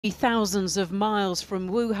Thousands of miles from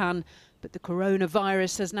Wuhan, but the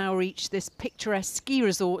coronavirus has now reached this picturesque ski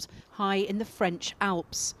resort high in the French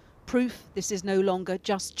Alps. Proof this is no longer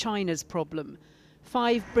just China's problem.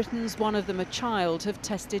 5 Britons, one of them a child, have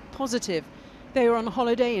tested positive. They were on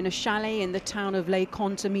holiday in a chalet in the town of Les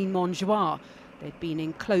Contamines-Montjoie. They'd been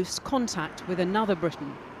in close contact with another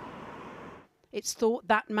Briton. It's thought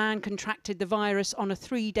that man contracted the virus on a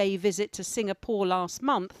 3-day visit to Singapore last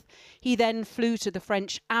month. He then flew to the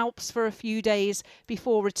French Alps for a few days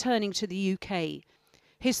before returning to the UK.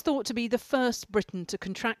 He's thought to be the first Briton to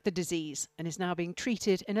contract the disease and is now being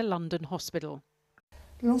treated in a London hospital.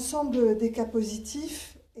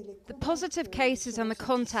 The positive cases and the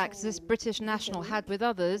contacts this British national had with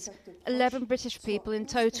others, 11 British people in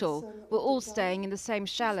total, were all staying in the same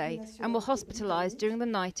chalet and were hospitalised during the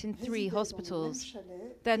night in 3 hospitals.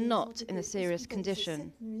 They're not in a serious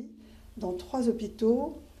condition.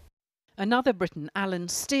 Another Briton, Alan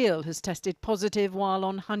Steele, has tested positive while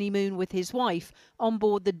on honeymoon with his wife on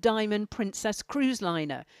board the Diamond Princess cruise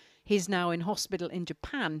liner. He's now in hospital in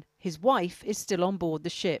Japan. His wife is still on board the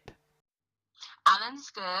ship.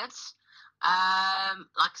 Alan's good.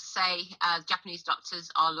 Like I say, Japanese doctors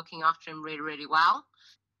are looking after him really, really well.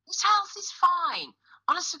 His health is fine.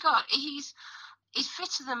 Honest to God, he's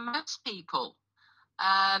fitter than most people.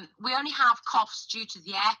 We only have coughs due to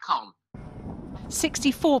the aircon.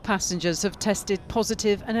 64 passengers have tested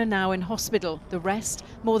positive and are now in hospital. The rest,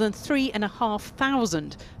 more than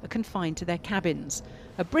 3,500, are confined to their cabins.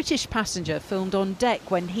 A British passenger filmed on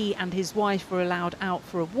deck when he and his wife were allowed out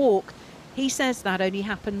for a walk. He says that only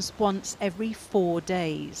happens once every 4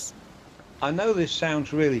 days. I know this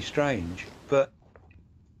sounds really strange, but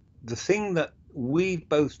the thing that we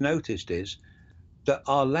both noticed is that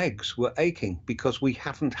our legs were aching because we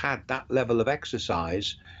haven't had that level of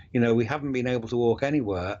exercise. You know, we haven't been able to walk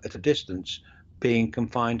anywhere at a distance, being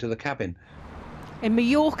confined to the cabin. In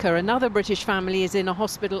Mallorca, another British family is in a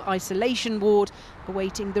hospital isolation ward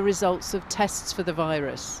awaiting the results of tests for the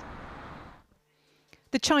virus.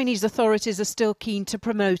 The Chinese authorities are still keen to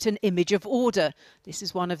promote an image of order. This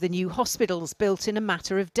is one of the new hospitals built in a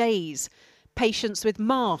matter of days. Patients with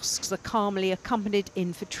masks are calmly accompanied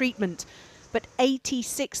in for treatment. But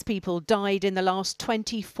 86 people died in the last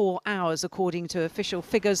 24 hours, according to official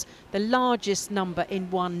figures, the largest number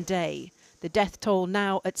in one day. The death toll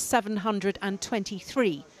now at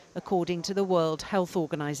 723, according to the World Health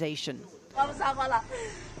Organization.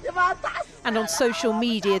 And on social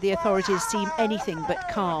media, the authorities seem anything but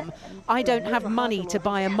calm. I don't have money to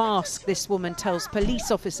buy a mask, this woman tells police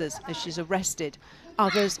officers as she's arrested.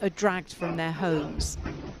 Others are dragged from their homes.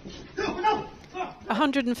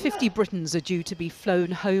 150 Britons are due to be flown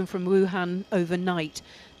home from Wuhan overnight.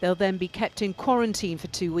 They'll then be kept in quarantine for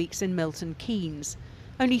 2 weeks in Milton Keynes.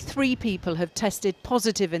 Only 3 people have tested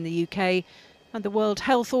positive in the UK, and the World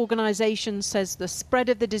Health Organization says the spread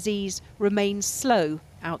of the disease remains slow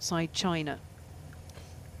outside China.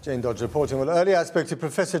 Jane Dodge reporting. Well, earlier I spoke to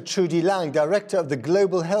Professor Trudy Lang, Director of the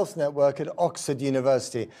Global Health Network at Oxford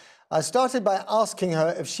University. I started by asking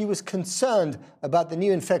her if she was concerned about the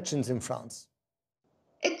new infections in France.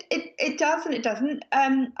 It does and it doesn't.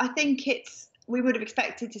 I think we would have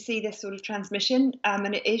expected to see this sort of transmission,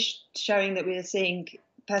 and it is showing that we are seeing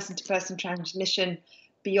person-to-person transmission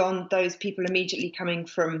beyond those people immediately coming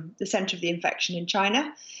from the centre of the infection in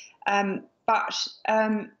China, but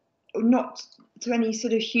not to any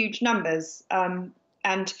sort of huge numbers. And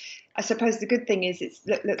I suppose the good thing is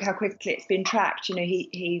look how quickly it's been tracked. You know,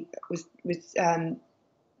 he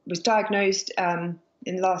was diagnosed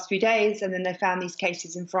in the last few days, and then they found these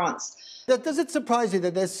cases in France. Does it surprise you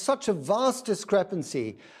that there's such a vast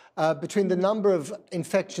discrepancy between the number of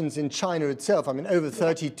infections in China itself, I mean, over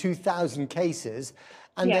 32,000 cases,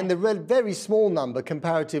 and then the very small number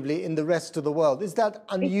comparatively in the rest of the world? Is that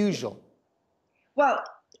unusual? Well,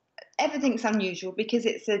 everything's unusual because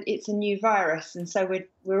it's a new virus, and so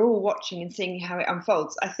we're all watching and seeing how it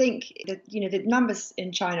unfolds. I think that, you know, the numbers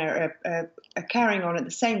in China are carrying on at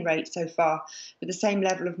the same rate so far, with the same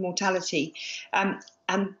level of mortality,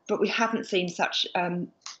 but we haven't seen such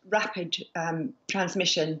rapid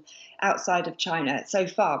transmission outside of China so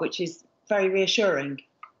far, which is very reassuring.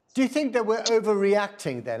 Do you think that we're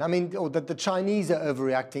overreacting then? I mean, or that the Chinese are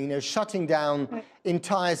overreacting, you know, shutting down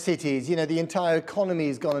entire cities, you know, the entire economy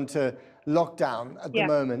has gone into lockdown at the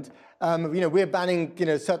moment. You know, we're banning, you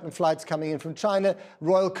know, certain flights coming in from China.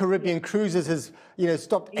 Royal Caribbean Cruises has, you know,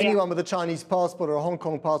 stopped anyone with a Chinese passport or a Hong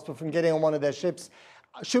Kong passport from getting on one of their ships.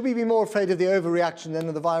 Should we be more afraid of the overreaction than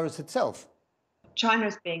of the virus itself? China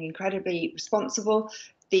is being incredibly responsible.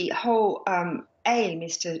 The whole aim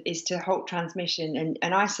is to halt transmission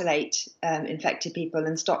and isolate infected people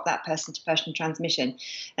and stop that person-to-person transmission.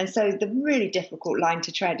 And so the really difficult line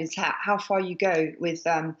to tread is how far you go with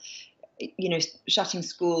shutting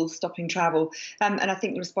schools, stopping travel. And I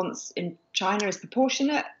think the response in China is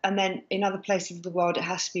proportionate. And then in other places of the world, it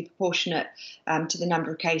has to be proportionate to the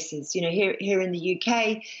number of cases. Here in the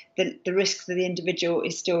UK, the risk for the individual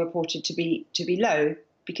is still reported to be low,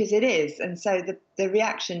 because it is. And so the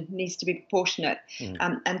reaction needs to be proportionate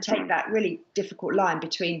and take that really difficult line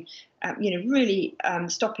between, really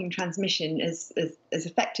stopping transmission as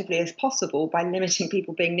effectively as possible by limiting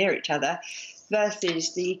people being near each other,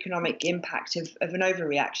 versus the economic impact of an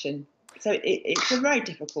overreaction. So it's a very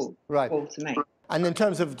difficult call to make. And in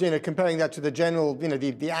terms of comparing that to the general,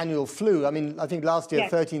 the annual flu, I mean, I think last year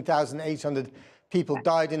 13,800 people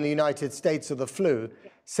died in the United States of the flu.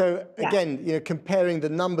 So again, comparing the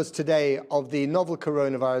numbers today of the novel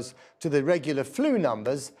coronavirus to the regular flu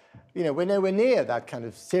numbers, we're nowhere near that kind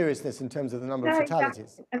of seriousness in terms of the number of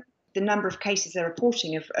fatalities. The number of cases they're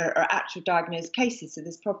reporting are actual diagnosed cases, so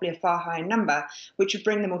there's probably a far higher number, which would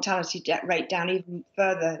bring the mortality rate down even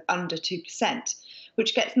further, under 2%,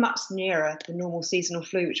 which gets much nearer the normal seasonal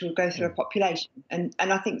flu, which will go through a population. And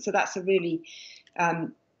I think so that's a really,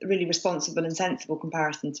 really responsible and sensible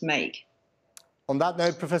comparison to make. On that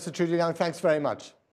note, Professor Trudy Young, thanks very much.